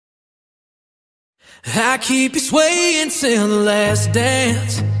I keep you swaying till the last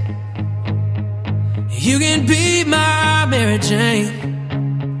dance. You can be my Mary Jane.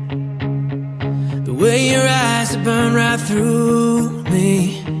 The way your eyes burn right through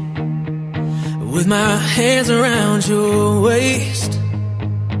me, with my hands around your waist.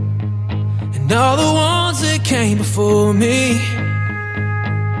 And all the ones that came before me,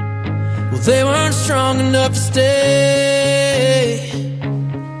 well, they weren't strong enough to stay.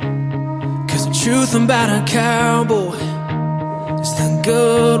 Cause the truth about a cowboy is the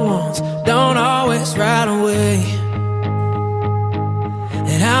good ones don't always ride away.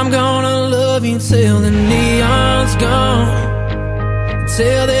 And I'm gonna love you till the neon's gone,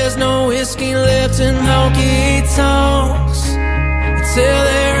 till there's no whiskey left in honky-tonks, till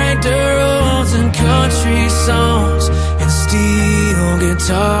there ain't dirt roads and country songs, and steel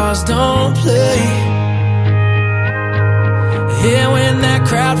guitars don't play. Yeah, when that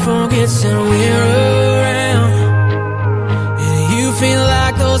crowd forgets and we're around, and you feel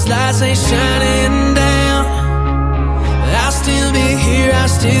like those lights ain't shining down, I'll still be here, I'll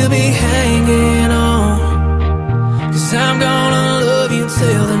still be hanging on. Cause I'm gonna love you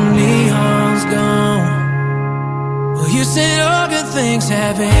till the neon's gone. Well, you said all good things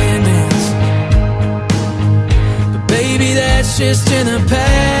have endings, but baby, that's just in the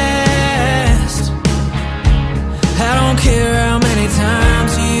past. I don't care how many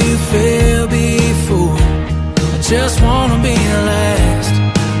times you failed before, I just wanna be the last.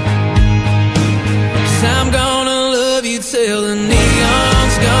 Cause I'm gonna love you till the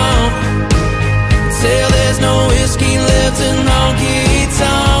neon's gone, till there's no whiskey left in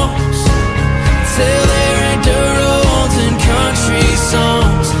honky-tonks, till there ain't dirt roads and country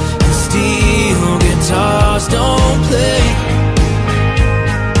songs, and steel guitars don't play.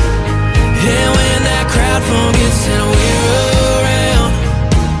 And when that crowd forgets and we're around,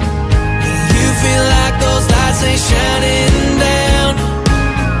 and you feel like those lights ain't shining down,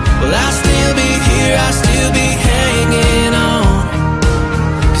 well, I'll still be here, I'll still be hanging on.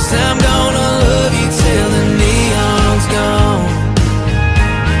 Cause I'm gonna love you till the neon's gone.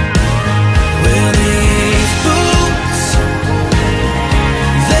 Well, these boots,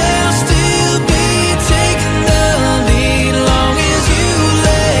 they'll still be taking the lead long as you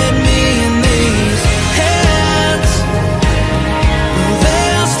let me in these hands. Well,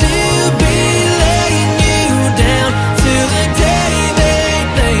 they'll still be laying you down till the day they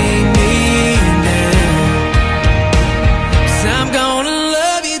lay me down. Cause I'm gonna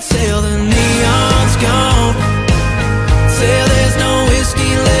love you till the neon's gone, till there's no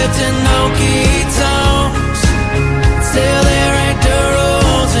whiskey left in honky-tonks, till there ain't dirt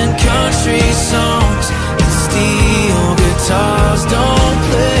roads and country songs, and steel guitars don't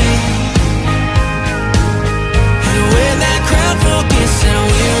play. And when that crowd forgets and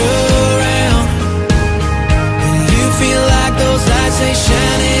we're around, and you feel like those lights ain't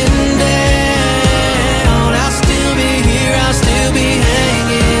shining down, I'll still be here, I'll still be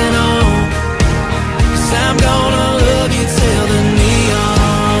hanging on. Cause I'm gonna love you till the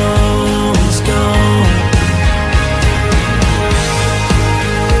neon's gone.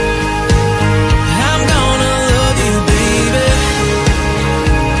 I'm gonna love you, baby.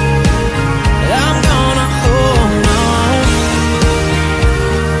 I'm gonna hold on.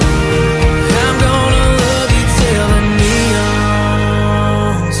 I'm gonna love you till the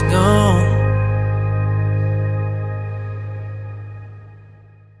neon's gone.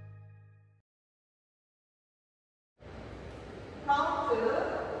 Count to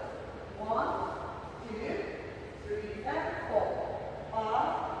 1, 2, 3, and 4,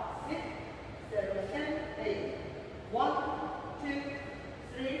 5, 6, 7, and 8. 1, 2,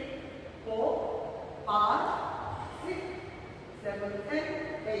 3, 4, 5, 6, 7,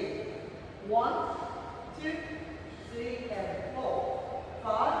 and 8. 1, 2, 3, and 4,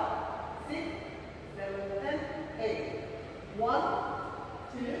 5, 6, 7, and 8. 1,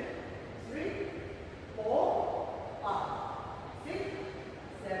 2,